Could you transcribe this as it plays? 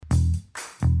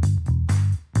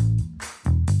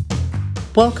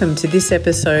Welcome to this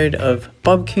episode of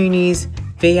Bob Cooney's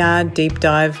VR Deep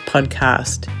Dive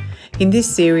podcast. In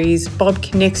this series, Bob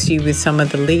connects you with some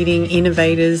of the leading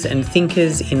innovators and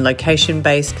thinkers in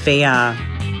location-based VR.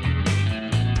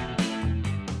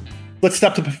 Let's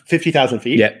step to 50,000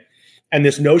 feet. Yeah. And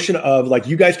this notion of like,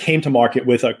 you guys came to market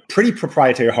with a pretty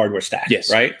proprietary hardware stack, yes,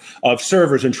 right? Of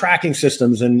servers and tracking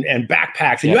systems and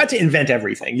backpacks. And you had to invent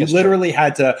everything. You literally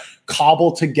had to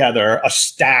cobble together a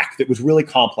stack that was really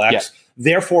complex,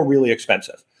 therefore really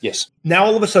expensive. Yes. Now,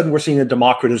 all of a sudden, we're seeing a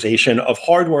democratization of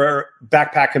hardware,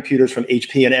 backpack computers from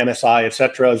HP and MSI, et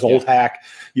cetera, Zollhack.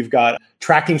 You've got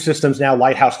tracking systems now.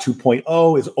 Lighthouse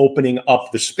 2.0 is opening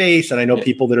up the space. And I know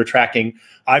people that are tracking.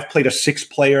 I've played a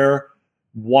 6-player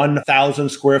 1,000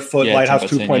 square foot Lighthouse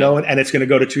 2.0, and it's going to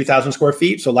go to 2,000 square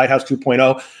feet. So Lighthouse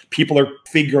 2.0, people are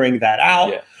figuring that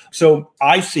out. Yeah. So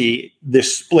I see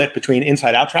this split between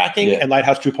inside out tracking and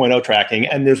Lighthouse 2.0 tracking.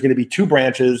 And there's going to be two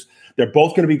branches. They're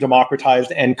both going to be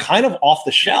democratized and kind of off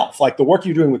the shelf. Like the work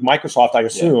you're doing with Microsoft, I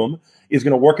assume, is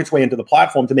going to work its way into the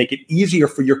platform to make it easier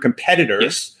for your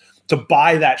competitors to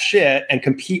buy that shit and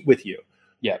compete with you.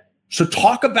 Yeah. So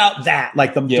talk about that,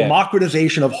 like the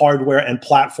democratization of hardware and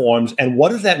platforms, and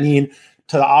what does that mean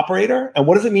to the operator, and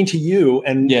what does it mean to you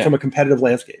and from a competitive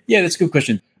landscape? Yeah, that's a good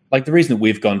question. Like the reason that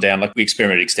we've gone down, like we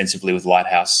experimented extensively with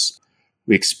Lighthouse,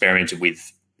 we experimented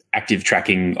with active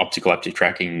tracking, optical active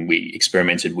tracking, we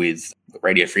experimented with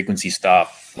radio frequency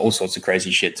stuff, all sorts of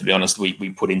crazy shit, to be honest,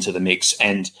 we put into the mix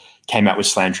and came out with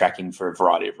SLAM tracking for a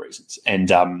variety of reasons.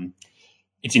 And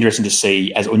it's interesting to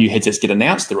see as all new headsets get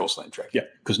announced, they're all SLAM tracked. Yeah.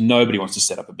 Because nobody wants to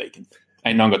set up a beacon.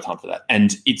 Ain't no one got time for that.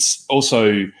 And it's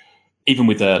also, even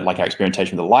with our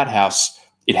experimentation with the Lighthouse,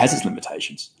 it has its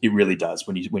limitations. It really does.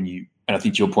 When you, and I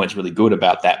think your point's really good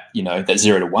about that, that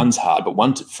 0 to 1's hard, but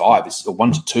 1 to 5 or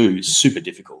 1 to 2 is super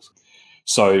difficult.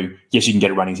 So yes, you can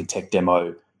get it running as a tech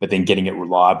demo, but then getting it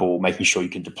reliable, making sure you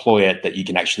can deploy it, that you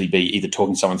can actually be either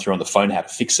talking someone through on the phone how to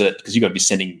fix it, because you've got to be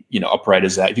sending,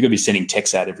 operators out. If you've got to be sending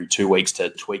techs out every 2 weeks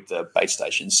to tweak the base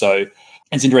station. So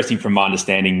it's interesting from my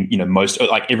understanding, most,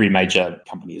 like every major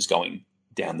company is going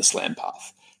down the SLAM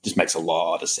path. Just makes a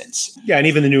lot of sense. Yeah, and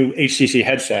even the new HTC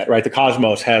headset, right? The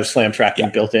Cosmos has SLAM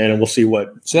tracking built in, and we'll see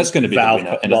what so that's going to be Valve, the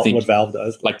winner. And I think what Valve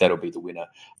does. Like that'll be the winner.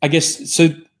 I guess, so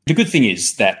the good thing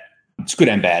is that it's good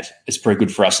and bad. It's very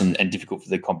good for us and difficult for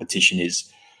the competition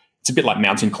is it's a bit like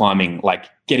mountain climbing, like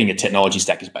getting a technology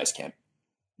stack as base camp.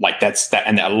 Like that's that,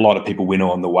 and a lot of people win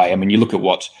on the way. I mean, you look at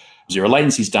what Zero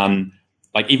Latency's done,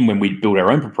 like even when we build our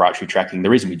own proprietary tracking, the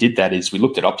reason we did that is we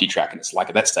looked at OptiTrack and it's like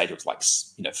at that stage, it was like,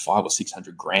 500 or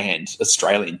 600 grand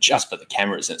Australian just for the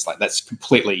cameras. And it's like, that's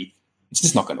completely, it's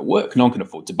just not going to work. No one can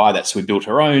afford to buy that. So we built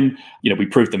our own, we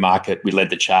proved the market, we led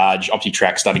the charge.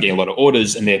 OptiTrack started getting a lot of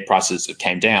orders and their prices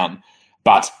came down.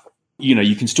 But,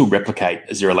 you can still replicate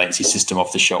a zero latency system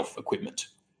off the shelf equipment,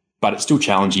 but it's still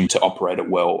challenging to operate it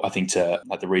well. I think the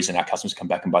reason our customers come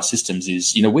back and buy systems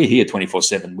is, we're here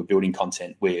 24/7, we're building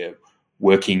content, we're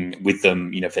working with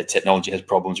them, if their technology has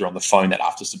problems or on the phone, that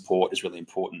after support is really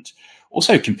important.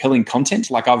 Also compelling content.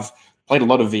 Like I've played a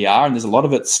lot of VR and there's a lot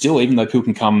of it still, even though people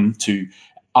can come to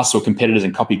us or competitors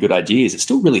and copy good ideas, it's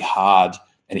still really hard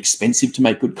and expensive to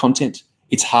make good content.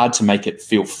 It's hard to make it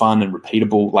feel fun and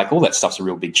repeatable. Like all that stuff's a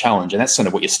real big challenge. And that's sort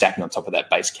of what you're stacking on top of that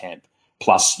base camp.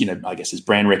 Plus, I guess there's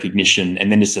brand recognition.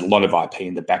 And then there's a lot of IP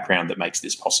in the background that makes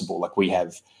this possible. Like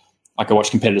I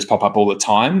watch competitors pop up all the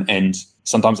time and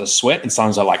sometimes I sweat and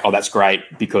sometimes I'm like, oh, that's great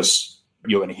because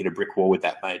you're going to hit a brick wall with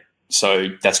that, mate. So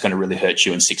that's going to really hurt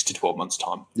you in 6 to 12 months'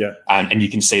 time. Yeah. And you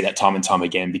can see that time and time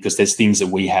again because there's things that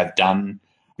we have done.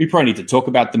 We probably need to talk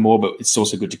about them more, but it's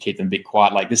also good to keep them a bit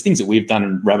quiet. Like there's things that we've done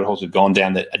and rabbit holes we've gone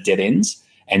down that are dead ends,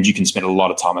 and you can spend a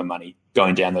lot of time and money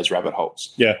going down those rabbit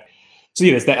holes. Yeah. So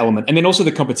there's that element. And then also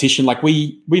the competition. Like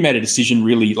we made a decision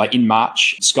really like in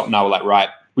March, Scott and I were like, right,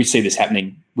 we see this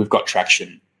happening. We've got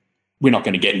traction. We're not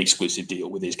going to get an exclusive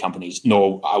deal with these companies,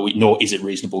 nor is it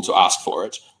reasonable to ask for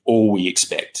it. All we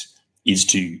expect is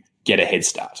to get a head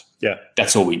start. Yeah.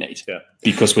 That's all we need. Yeah.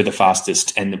 Because we're the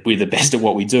fastest and we're the best at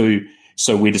what we do.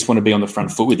 So we just want to be on the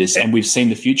front foot with this. And we've seen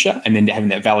the future and then having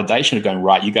that validation of going,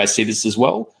 right, you guys see this as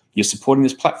well. You're supporting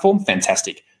this platform.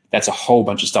 Fantastic. That's a whole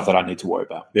bunch of stuff that I don't need to worry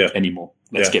about anymore.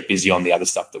 Let's get busy on the other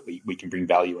stuff that we can bring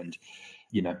value and,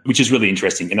 which is really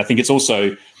interesting. And I think it's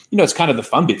also, it's kind of the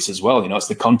fun bits as well. It's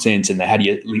the content and how do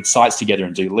you link sites together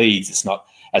and do leads. It's not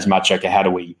as much, okay, how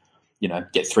do we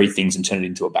get 3 things and turn it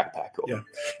into a backpack.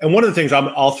 And one of the things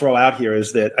I'll throw out here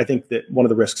is that I think that one of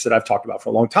the risks that I've talked about for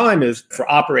a long time is for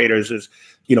operators is,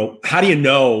 how do you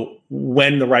know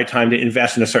when the right time to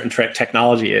invest in a certain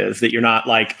technology is, that you're not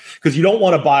because you don't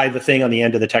want to buy the thing on the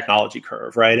end of the technology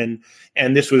curve, right?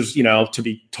 And this was, to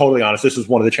be totally honest, this was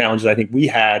one of the challenges I think we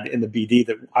had in the BD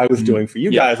that I was doing for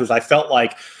you guys, was I felt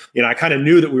like, I kind of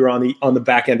knew that we were on the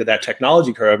back end of that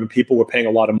technology curve, and people were paying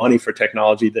a lot of money for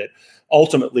technology that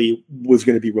ultimately was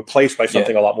going to be replaced by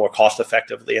something a lot more cost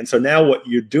effectively. And so now what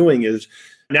you're doing is,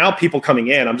 now people coming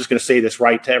in, I'm just going to say this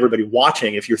right to everybody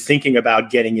watching, if you're thinking about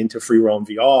getting into free roam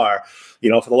VR,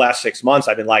 for the last 6 months,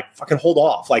 I've been fucking hold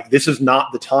off. This is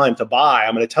not the time to buy.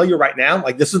 I'm going to tell you right now,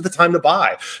 this is the time to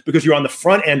buy, because you're on the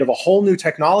front end of a whole new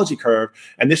technology curve.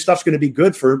 And this stuff's going to be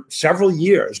good for several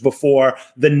years before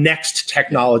the next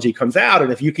technology comes out.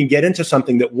 And if you can get into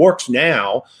something that works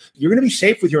now, you're going to be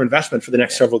safe with your investment for the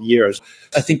next several years.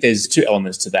 I think there's 2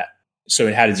 elements to that.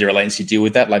 So how did Zero Latency deal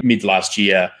with that? Mid last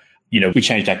year, we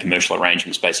changed our commercial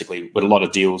arrangements basically, but a lot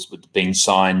of deals were being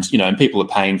signed, and people are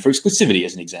paying for exclusivity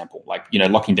as an example,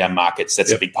 locking down markets.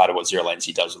 That's a big part of what Zero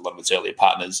Latency does with a lot of its earlier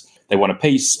partners. They want a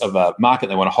piece of a market,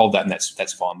 they want to hold that, and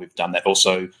that's fine. We've done that.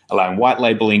 Also allowing white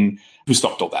labeling. We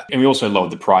stopped all that. And we also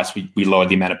lowered the price. We lowered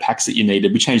the amount of packs that you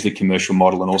needed. We changed the commercial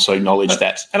model and also acknowledged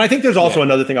that. And I think there's also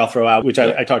another thing I'll throw out, which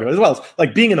I talked about as well,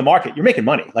 is being in the market, you're making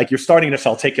money. You're starting to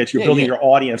sell tickets, you're building your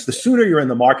audience. The sooner you're in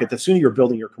the market, the sooner you're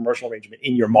building your commercial arrangement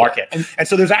in your market. And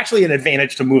so there's actually an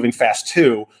advantage to moving fast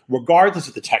too, regardless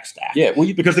of the tech stack.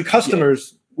 Because the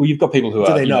customers... Well, you've got people who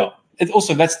do they know?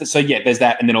 Also, there's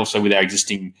that. And then also with our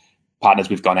existing partners,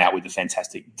 we've gone out with a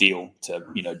fantastic deal to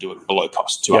do it below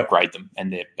cost to upgrade them,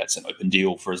 and that's an open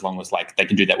deal for as long as they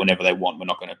can do that whenever they want. We're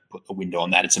not going to put a window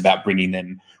on that. It's about bringing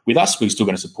them with us. We're still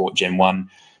going to support Gen 1.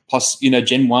 Plus,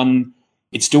 Gen 1,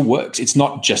 it still works. It's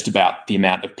not just about the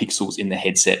amount of pixels in the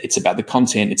headset. It's about the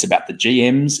content. It's about the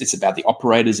GMs. It's about the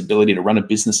operator's ability to run a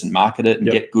business and market it and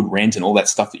get good rent and all that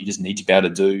stuff that you just need to be able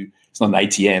to do. It's not an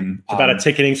ATM. It's about a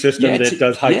ticketing system that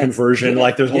does high conversion. There's a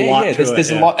lot to it.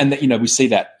 There's a lot. And we see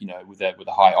that, with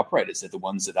the high operators, they're the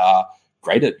ones that are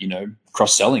great at,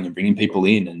 cross-selling and bringing people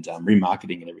in and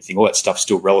remarketing and everything. All that stuff's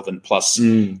still relevant. Plus,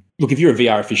 look, if you're a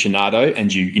VR aficionado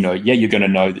and you're going to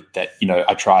know that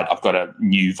I've got a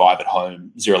new Vive at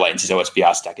home, Zero Latency's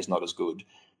OSVR stack is not as good.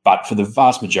 But for the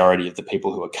vast majority of the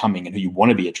people who are coming and who you want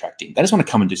to be attracting, they just want to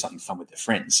come and do something fun with their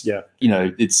friends.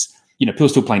 It's... people are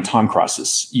still playing Time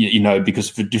Crisis, because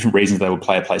for different reasons they will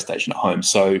play a PlayStation at home.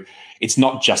 So it's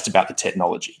not just about the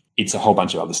technology. It's a whole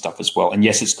bunch of other stuff as well. And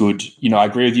yes, it's good. I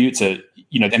agree with you. It's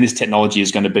and this technology is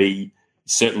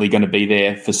certainly going to be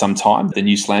there for some time, the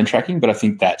new SLAM tracking. But I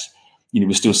think that,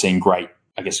 we're still seeing great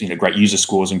user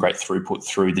scores and great throughput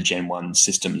through the Gen 1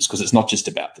 systems, because it's not just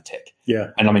about the tech.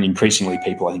 And increasingly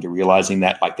people, I think, are realizing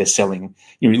that they're selling,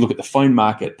 you look at the phone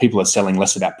market, people are selling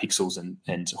less about pixels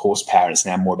and horsepower. And it's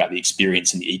now more about the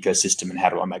experience and the ecosystem and how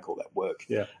do I make all that work.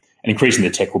 And increasingly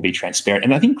the tech will be transparent.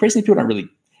 And I think increasingly people don't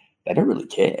really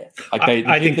care.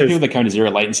 I think the people that come to Zero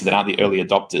Latency that aren't the early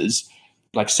adopters,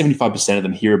 75% of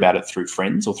them hear about it through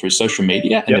friends or through social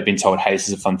media, and they've been told, hey, this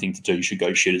is a fun thing to do. You should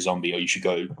go shoot a zombie, or you should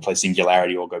go play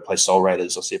Singularity, or go play Soul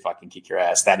Raiders, or see if I can kick your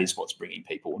ass. That is what's bringing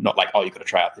people, not you've got to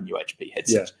try out the new HP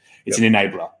headset. It's an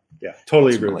enabler.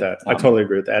 Totally agree with that. I totally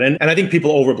agree with that. And I think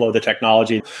people overblow the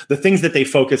technology. The things that they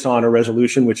focus on are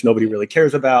resolution, which nobody really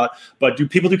cares about. But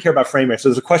people do care about frame rate. So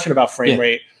there's a question about frame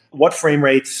rate. What frame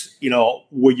rates,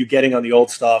 were you getting on the old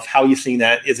stuff? How are you seeing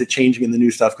that? Is it changing in the new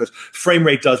stuff? Because frame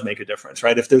rate does make a difference,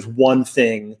 right? If there's one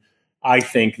thing I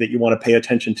think that you want to pay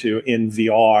attention to in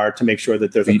VR to make sure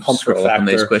that there's a comfort factor. On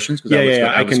these questions?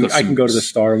 I can go to the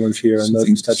star ones here, and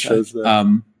that shows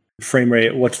the frame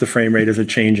rate. What's the frame rate? Is it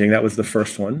changing? That was the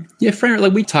first one. Yeah, frame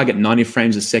rate. We target 90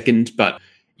 frames a second, but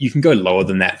you can go lower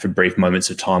than that for brief moments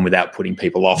of time without putting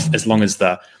people off, as long as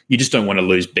you just don't want to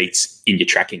lose beats in your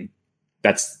tracking.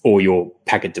 Or your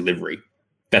packet delivery.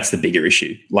 That's the bigger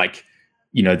issue.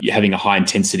 You're having a high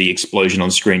intensity explosion on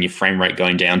screen, your frame rate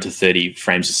going down to 30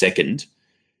 frames a second.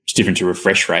 It's different to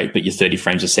refresh rate, but your 30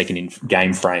 frames a second in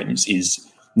game frames is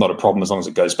not a problem as long as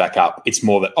it goes back up. It's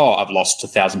more that, I've lost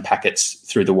 1,000 packets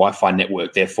through the Wi-Fi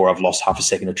network, therefore I've lost half a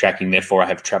second of tracking, therefore I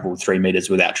have traveled 3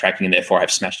 meters without tracking, and therefore I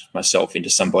have smashed myself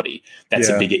into somebody. That's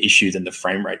a bigger issue than the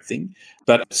frame rate thing.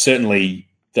 But certainly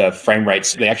the frame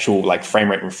rates, the actual frame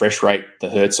rate refresh rate, the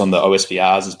hertz on the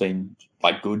OSVRs has been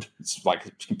good. It's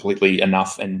completely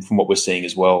enough. And from what we're seeing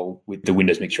as well with the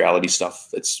Windows mixed reality stuff,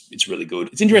 it's really good.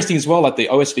 It's interesting as well, the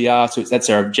OSVR. So that's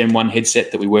our Gen 1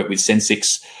 headset that we work with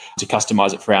Sensix to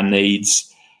customize it for our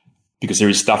needs, because there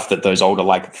is stuff that those older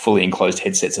fully enclosed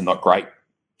headsets are not great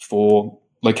for.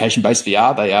 location-based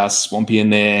VR, they are swampy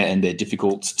in there and they're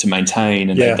difficult to maintain,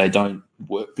 and they don't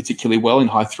work particularly well in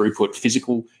high throughput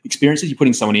physical experiences. You're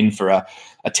putting someone in for a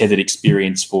tethered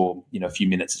experience for a few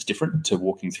minutes is different to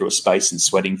walking through a space and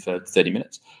sweating for 30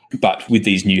 minutes. But with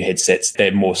these new headsets,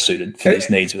 they're more suited for these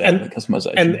needs without the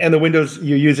customization. And the Windows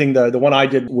you're using, the one I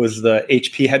did was the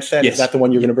HP headset. Yes. Is that the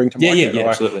one you're going to bring to market? Yeah,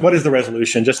 absolutely. What is the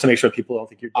resolution, just to make sure people don't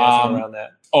think you're dancing around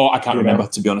that? Oh, I can't remember,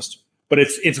 to be honest. But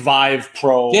it's Vive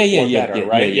Pro better,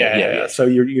 right? Yeah. So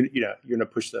you're going to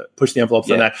push the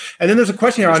envelopes on that. And then there's a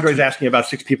question here Andre's asking about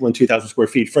 6 people in 2,000 square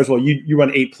feet. First of all, you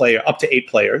run up to 8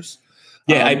 players.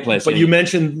 Yeah, 8 players. But you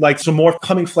mentioned like some more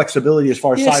coming flexibility as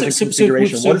far as size and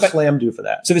configuration. What does Slam do for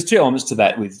that? So there's 2 elements to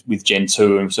that with Gen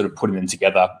 2 and sort of putting them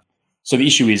together. So the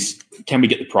issue is, can we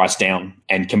get the price down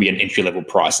and can we get an entry-level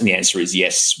price? And the answer is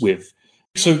yes.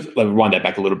 So let me wind that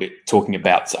back a little bit, talking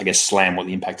about, I guess, Slam, what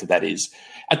the impact of that is.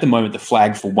 At the moment, the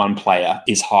flag for one player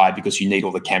is high because you need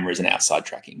all the cameras and outside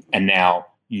tracking. And now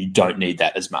you don't need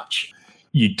that as much.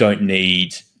 You don't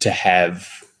need to have...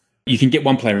 You can get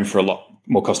one player in for a lot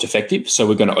more cost effective. So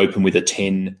we're going to open with a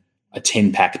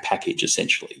 10-pack package,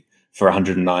 essentially, for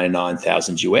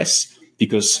 $199,000 US,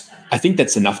 because I think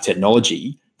that's enough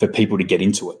technology for people to get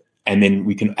into it. And then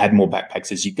we can add more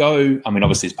backpacks as you go. I mean,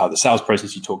 obviously, as part of the sales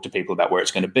process, you talk to people about where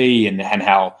it's going to be and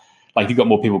how... Like, you've got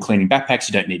more people cleaning backpacks,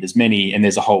 you don't need as many, and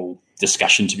there's a whole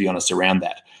discussion, to be honest, around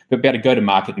that. But be able to go to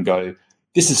market and go,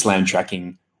 this is Slam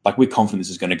tracking. Like, we're confident this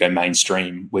is going to go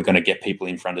mainstream. We're going to get people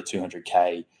in for under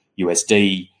 $200K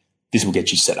USD. This will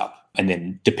get you set up. And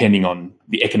then, depending on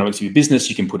the economics of your business,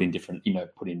 you can put in different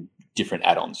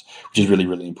add-ons, which is really,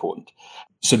 really important.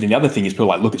 So then the other thing is people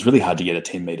are like, look, it's really hard to get a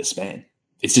 10-meter span.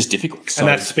 It's just difficult. So, and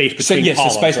that's space between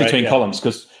columns, the space between columns,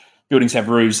 because buildings have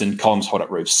roofs and columns hold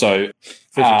up roofs. So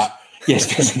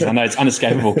yes, I know it's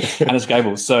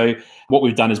unescapable. So what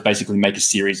we've done is basically make a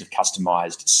series of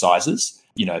customized sizes,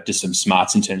 just some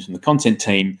smarts in terms of the content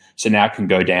team. So now it can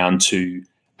go down to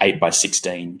 8 by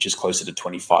 16, which is closer to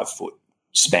 25-foot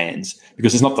spans,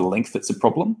 because it's not the length that's a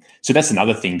problem. So that's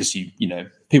another thing, because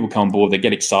people come on board, they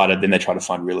get excited, then they try to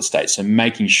find real estate. So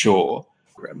making sure...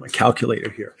 Grab my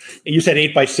calculator here. You said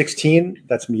 8 by 16.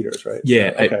 That's meters, right?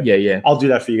 Yeah. So, okay. Yeah. I'll do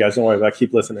that for you guys. Don't worry about it.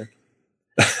 Keep listening.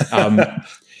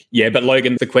 Yeah, but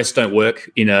Logan, the quests don't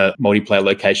work in a multiplayer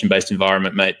location-based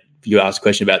environment, mate. You asked a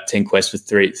question about 10 quests for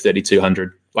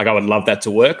 3,200. Like, I would love that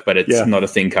to work, but it's not a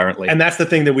thing currently. And that's the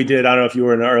thing that we did. I don't know if you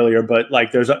were in earlier, but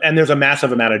like there's a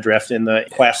massive amount of drift in the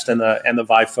Quest and the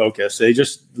Vive Focus. They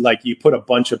just, like, you put a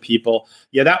bunch of people.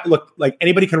 Yeah, that look like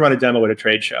anybody can run a demo at a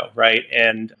trade show, right?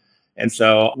 And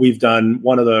so we've done,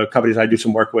 one of the companies I do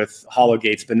some work with,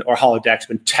 Holodeck's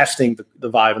been testing the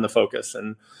Vive and the Focus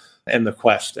and the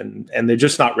Quest, and they're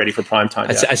just not ready for prime time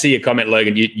yet. I see your comment,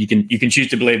 Logan. You can choose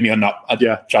to believe me or not.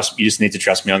 You just need to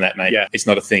trust me on that, mate. Yeah. It's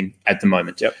not a thing at the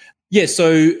moment. Yep. Yeah,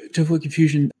 so to avoid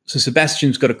confusion, so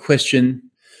Sebastian's got a question.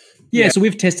 Yeah, so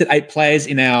we've tested 8 players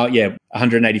in our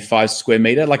 185 square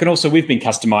meter. Like, and also we've been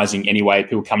customizing anyway.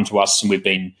 People come to us and we've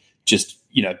been just,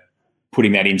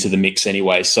 putting that into the mix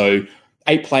anyway. So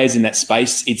 8 players in that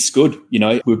space, it's good.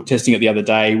 We were testing it the other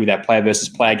day with our player versus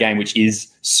player game, which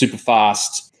is super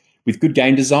fast. With good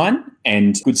game design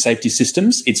and good safety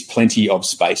systems, it's plenty of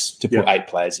space to put 8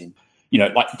 players in.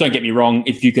 Don't get me wrong,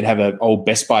 if you could have an old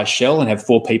Best Buy shell and have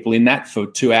 4 people in that for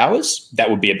 2 hours, that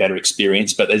would be a better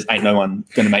experience, but there's ain't no one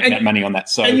going to make that money on that.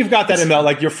 So, and you've got that in Melbourne,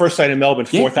 like your first site in Melbourne,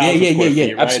 4,000 square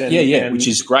feet, right? Absolutely, which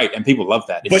is great, and people love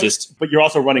that. But you're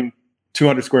also running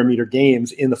 200 square meter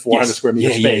games in the 400 square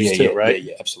meter space too, right?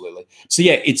 Yeah, absolutely. So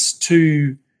it's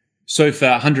so for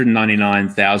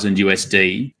 199,000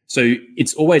 USD. So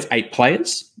it's always 8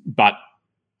 players, but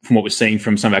from what we're seeing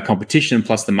from some of our competition,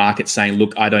 plus the market saying,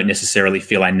 look, I don't necessarily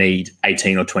feel I need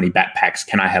 18 or 20 backpacks.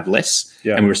 Can I have less?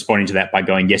 Yeah. And we're responding to that by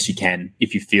going, yes, you can,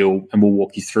 if you feel, and we'll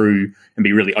walk you through and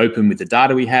be really open with the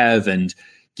data we have and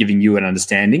giving you an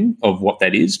understanding of what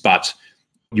that is. But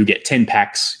you'll get 10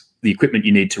 packs, the equipment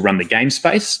you need to run the game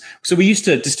space. So we used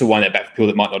to, just to wind that back for people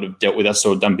that might not have dealt with us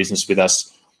or done business with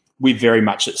us, we very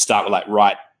much start with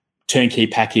right, turnkey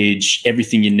package,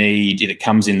 everything you need. It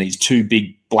comes in these 2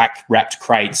 big black wrapped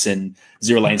crates, and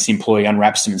Zero Latency employee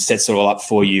unwraps them and sets it all up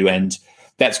for you. And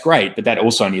that's great, but that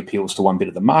also only appeals to one bit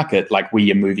of the market. Like, we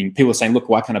are moving, people are saying, look,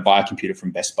 why can't I buy a computer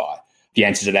from Best Buy? The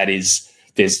answer to that is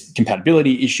there's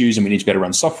compatibility issues and we need to be able to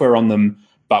run software on them.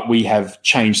 But we have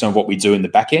changed some of what we do in the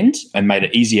back end and made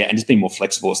it easier and just been more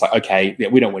flexible. It's like, okay,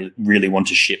 we don't really want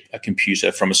to ship a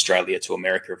computer from Australia to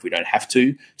America if we don't have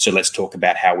to. So let's talk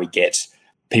about how we get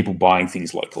people buying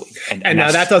things locally. And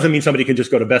now that doesn't mean somebody can just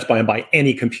go to Best Buy and buy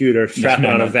any computer, strap it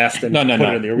on a vest and put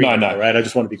it in the arena, right? I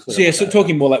just want to be clear. So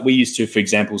talking more like we used to, for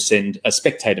example, send a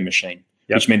spectator machine.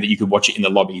 which meant that you could watch it in the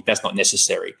lobby. That's not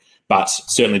necessary. But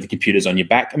certainly the computer's on your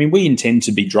back. I mean, we intend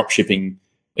to be drop shipping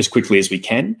as quickly as we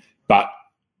can, but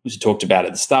as we talked about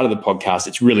at the start of the podcast,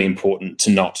 it's really important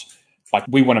to not, like,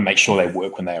 we want to make sure they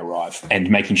work when they arrive, and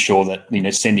making sure that,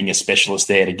 sending a specialist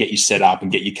there to get you set up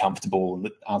and get you comfortable and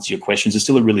answer your questions is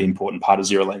still a really important part of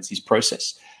Zero Latency's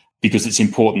process, because it's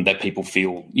important that people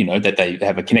feel, that they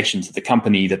have a connection to the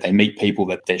company, that they meet people,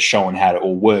 that they're shown how it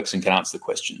all works and can answer the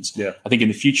questions. Yeah. I think in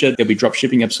the future, there'll be drop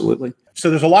shipping, absolutely. So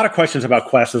there's a lot of questions about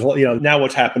Quest. Now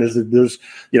what's happened is that there's,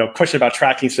 question about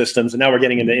tracking systems, and now we're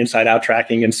getting into inside-out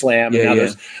tracking and SLAM. And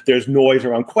now there's noise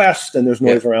around Quest, and there's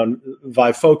noise around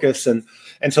Vive Focus. And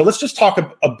so let's just talk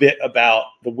a bit about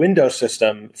the Windows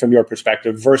system from your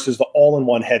perspective versus the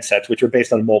all-in-one headsets, which are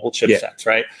based on mobile chipsets,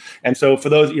 right? And so for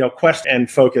those, Quest and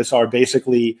Focus are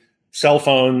basically cell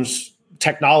phones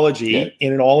technology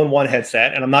in an all-in-one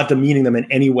headset. And I'm not demeaning them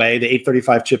in any way. The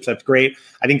 835 chipset's great.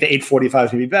 I think the 845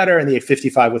 is going to be better, and the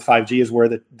 855 with 5G is where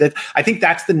I think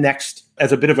that's the next,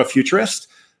 as a bit of a futurist.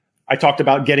 I talked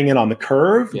about getting in on the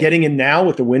curve. Getting in now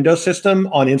with the Windows system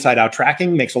on inside-out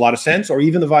tracking makes a lot of sense, or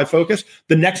even the Vive Focus.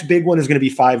 The next big one is going to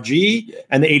be 5G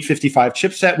and the 855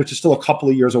 chipset, which is still a couple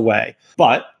of years away.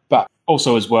 But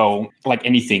also as well, like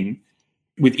anything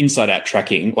with inside-out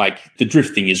tracking, like the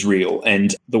drifting is real,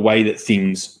 and the way that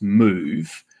things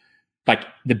move, like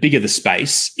the bigger the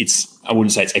space, I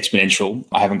wouldn't say it's exponential.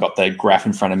 I haven't got the graph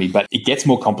in front of me, but it gets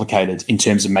more complicated in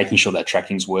terms of making sure that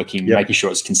tracking's working, making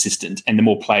sure it's consistent. And the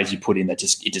more players you put in, it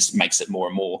just makes it more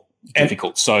and more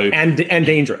difficult. So and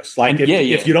dangerous. Like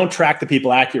if you don't track the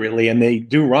people accurately, and they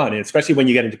do run, and especially when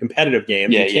you get into competitive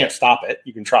games, you can't stop it.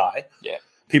 You can try. Yeah.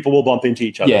 People will bump into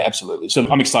each other. Yeah, absolutely. So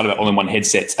I'm excited about all-in-one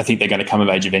headsets. I think they're going to come of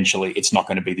age eventually. It's not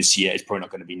going to be this year. It's probably not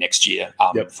going to be next year.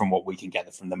 From what we can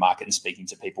gather from the market and speaking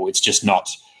to people, it's just not,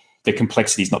 the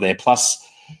complexity is not there. Plus,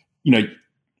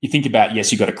 you think about,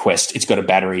 yes, you've got a Quest. It's got a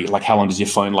battery. Like, how long does your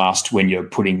phone last when you're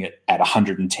putting it at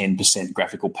 110%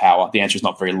 graphical power? The answer is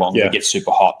not very long. It gets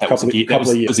super hot. That was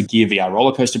a Gear VR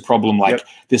roller coaster problem. Like,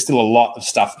 there's still a lot of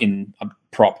stuff in a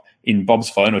prop in Bob's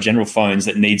phone or general phones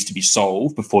that needs to be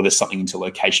solved before there's something into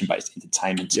location-based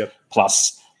entertainment.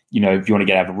 Plus, if you want to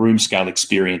get out of a room scale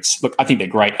experience, look, I think they're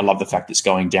great. I love the fact it's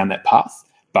going down that path,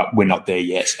 but we're not there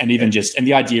yet. And even and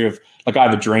the idea of, like, I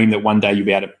have a dream that one day you'll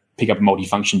be able to pick up a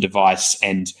multifunction device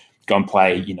and go and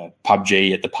play,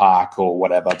 PUBG at the park or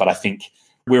whatever. But I think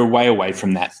we're way away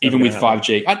from that. Even with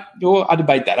 5G, I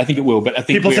debate that. I think it will, but I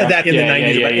think people said that in the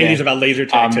 80s about laser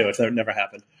tag too. It's never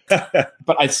happened.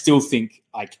 But I still think,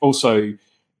 like, also,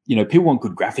 people want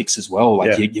good graphics as well.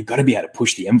 Like, you've got to be able to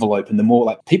push the envelope, and the more,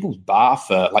 like, people's bar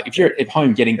for, like, if you're at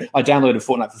home I downloaded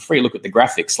Fortnite for free, look at the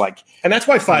graphics, like, and that's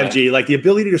why 5G, like the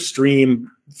ability to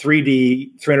stream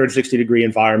 3D 360 degree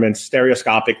environments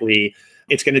stereoscopically,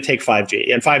 it's going to take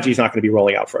 5G, and 5G is not going to be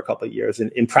rolling out for a couple of years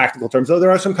in practical terms. Though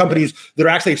there are some companies that are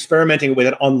actually experimenting with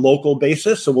it on local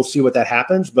basis. So we'll see what that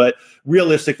happens. But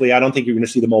realistically, I don't think you're going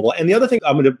to see the mobile. And the other thing,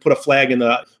 I'm going to put a flag in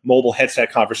the mobile headset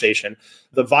conversation.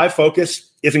 The Vive Focus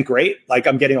isn't great. Like,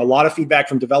 I'm getting a lot of feedback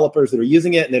from developers that are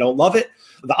using it and they don't love it.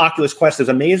 The Oculus Quest is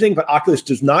amazing, but Oculus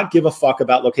does not give a fuck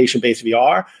about location-based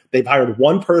VR. They've hired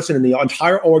one person in the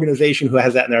entire organization who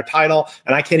has that in their title,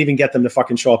 and I can't even get them to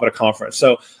fucking show up at a conference.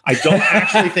 So I don't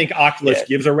actually think Oculus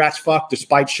gives a rat's fuck,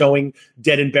 despite showing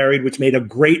Dead and Buried, which made a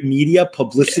great media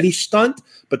publicity stunt,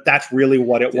 but that's really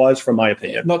what it was, from my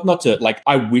opinion. Not to, like,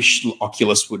 I wish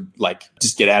Oculus would, like,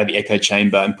 just get out of the echo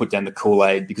chamber and put down the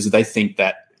Kool-Aid, because if they think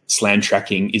that SLAM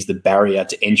tracking is the barrier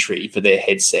to entry for their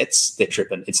headsets, they're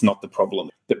tripping. It's not the problem.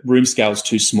 The room scale is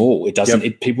too small. It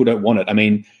doesn't. People don't want it. I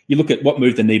mean, you look at what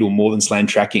moved the needle more than SLAM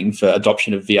tracking for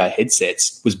adoption of VR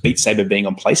headsets was Beat Saber being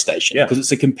on PlayStation, because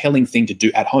it's a compelling thing to do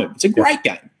at home. It's a great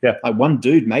game. Like, one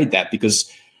dude made that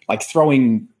because, like,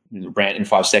 throwing, rant in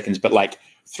 5 seconds, but, like,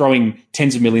 throwing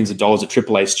tens of millions of dollars at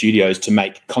AAA studios to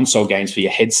make console games for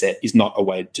your headset is not a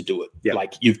way to do it.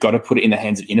 Like, you've got to put it in the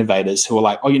hands of innovators who are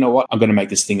like, oh, you know what? I'm going to make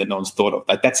this thing that no one's thought of.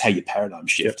 Like, that's how you paradigm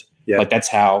shift. Like, that's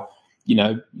how,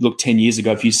 look, 10 years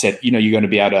ago, if you said, you're going to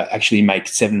be able to actually make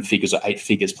 7 figures or 8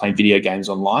 figures playing video games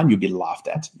online, you'd be laughed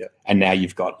at. And now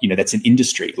you've got, that's an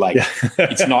industry. Like,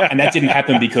 it's not, and that didn't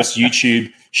happen because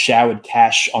YouTube showered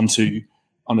cash on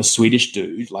a Swedish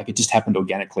dude. Like, it just happened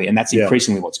organically, and that's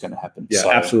increasingly what's going to happen.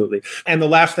 Absolutely. And the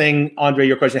last thing, Andre,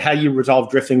 your question, how you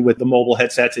resolve drifting with the mobile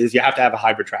headsets, is you have to have a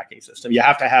hybrid tracking system. You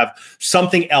have to have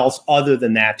something else other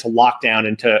than that to lock down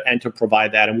and to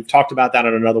provide that. And we've talked about that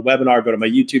on another webinar. Go to my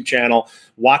YouTube channel,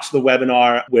 watch the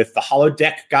webinar with the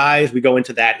Holodeck guys. We go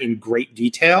into that in great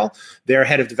detail. Their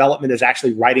head of development is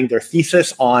actually writing their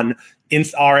thesis on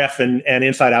RF and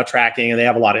inside-out tracking, and they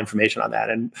have a lot of information on that.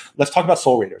 And let's talk about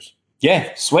Soul Readers.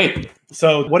 Yeah, sweet.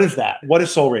 So what is that? What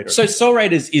is Soul Raiders? So Soul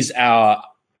Raiders is our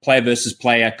player versus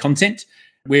player content.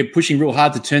 We're pushing real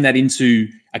hard to turn that into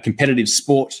a competitive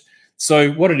sport.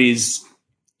 So what it is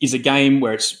a game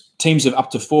where it's teams of up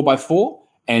to 4x4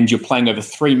 and you're playing over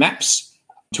 3 maps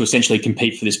to essentially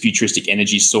compete for this futuristic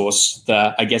energy source.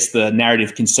 I guess the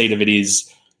narrative conceit of it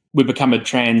is we become a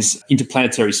trans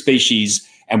interplanetary species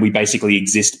and we basically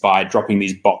exist by dropping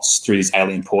these bots through these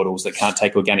alien portals that can't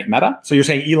take organic matter. So you're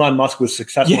saying Elon Musk was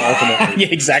successful ultimately?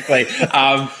 Yeah, exactly.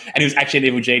 And he was actually an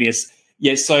evil genius.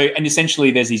 Yeah, and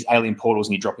essentially there's these alien portals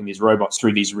and you're dropping these robots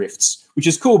through these rifts, which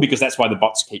is cool because that's why the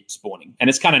bots keep spawning. And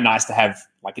it's kind of nice to have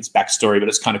like its backstory, but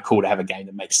it's kind of cool to have a game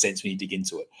that makes sense when you dig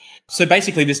into it. So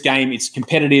basically this game, it's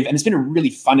competitive and it's been a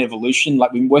really fun evolution.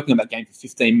 Like we've been working on that game for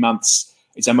 15 months.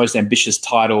 It's our most ambitious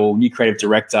title, new creative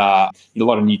director, a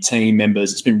lot of new team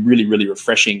members. It's been really, really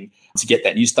refreshing to get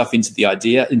that new stuff into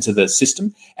the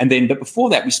system. But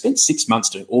before that, we spent 6 months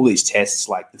doing all these tests.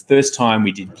 Like the first time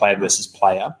we did player versus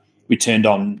player, we turned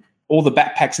on all the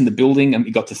backpacks in the building and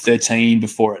we got to 13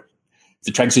 before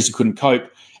the tracking system couldn't cope.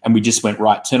 And we just went,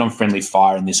 right, turn on friendly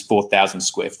fire in this 4,000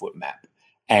 square foot map.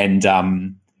 And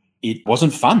it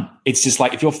wasn't fun. It's just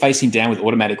like if you're facing down with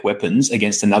automatic weapons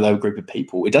against another group of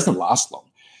people, it doesn't last long.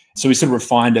 So we sort of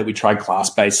refined it. We tried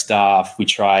class-based stuff. We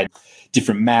tried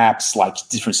different maps, like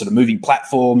different sort of moving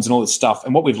platforms and all this stuff.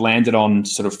 And what we've landed on,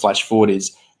 sort of flash forward,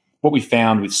 is what we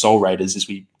found with Soul Raiders is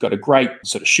we got a great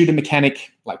sort of shooter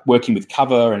mechanic, like working with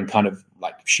cover and kind of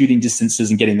like shooting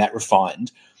distances and getting that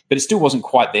refined. But it still wasn't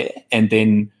quite there. And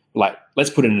then like,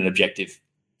 let's put in an objective.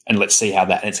 And let's see how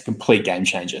and it's a complete game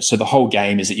changer. So the whole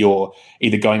game is that you're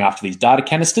either going after these data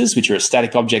canisters, which are a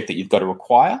static object that you've got to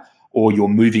acquire, or you're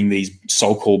moving these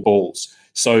soul core balls.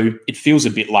 So it feels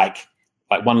a bit like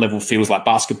one level feels like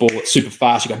basketball. It's super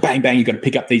fast. You go bang, bang. You've got to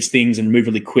pick up these things and move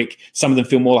really quick. Some of them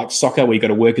feel more like soccer where you've got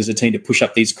to work as a team to push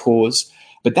up these cores.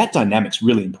 But that dynamic's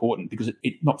really important because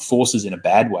it not forces in a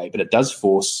bad way, but it does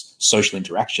force social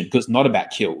interaction because it's not about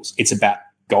kills. It's about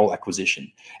goal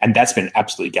acquisition. And that's been an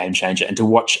absolute game changer. And to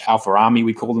watch Alpha Army,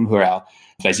 we call them, who are our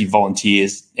basically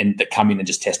volunteers and that come in and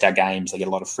just test our games. They get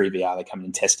a lot of free VR. They come in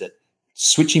and test it.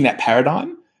 Switching that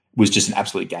paradigm was just an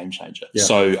absolute game changer. Yeah.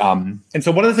 So, and so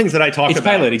one of the things that I talk about... It's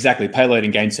payload, exactly. Payload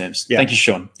in game terms. Yeah. Thank you,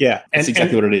 Sean. Yeah. That's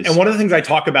exactly what it is. And one of the things I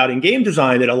talk about in game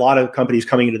design that a lot of companies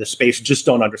coming into the space just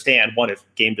don't understand, one is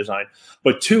game design,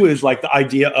 but two is like the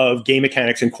idea of game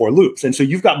mechanics and core loops. And so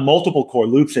you've got multiple core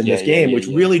loops in this game, which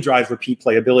really drives repeat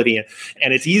playability.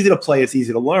 And it's easy to play, it's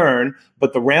easy to learn,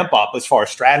 but the ramp up as far as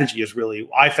strategy is really,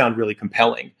 I found really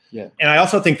compelling. Yeah. And I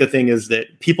also think the thing is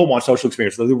that people want social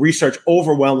experiences. The research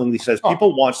overwhelmingly says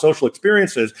people want social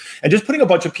experiences, and just putting a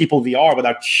bunch of people VR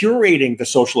without curating the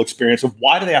social experience of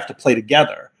why do they have to play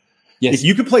together? Yes. If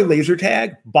you could play laser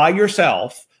tag by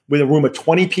yourself with a room of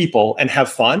 20 people and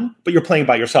have fun, but you're playing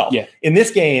by yourself. Yeah. In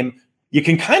this game, you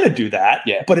can kind of do that,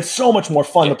 but it's so much more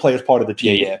fun to play as part of the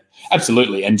team. Yeah,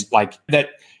 absolutely. And like that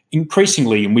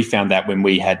increasingly, and we found that when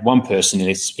we had one person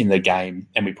in the game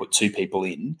and we put 2 people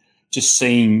in, just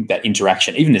seeing that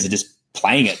interaction, even as they're just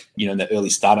playing it, in the early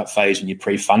startup phase when you're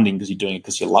pre-funding because you're doing it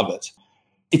because you love it.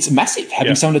 It's massive.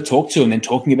 Having someone to talk to and then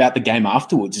talking about the game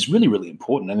afterwards is really, really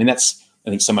important. I mean, that's, I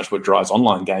think, so much what drives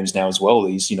online games now as well.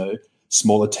 These,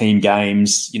 smaller team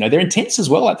games, they're intense as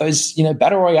well. Like those,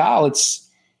 Battle Royale, it's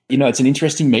an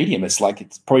interesting medium. It's like,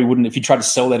 it probably wouldn't, if you tried to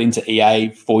sell that into EA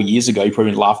 4 years ago, you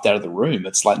probably laughed out of the room.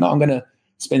 It's like, no, I'm going to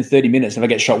spend 30 minutes. If I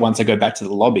get shot once, I go back to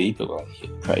the lobby. People are like,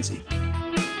 you're crazy.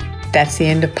 That's the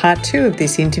end of part 2 of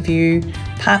this interview.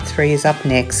 Part 3 is up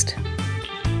next.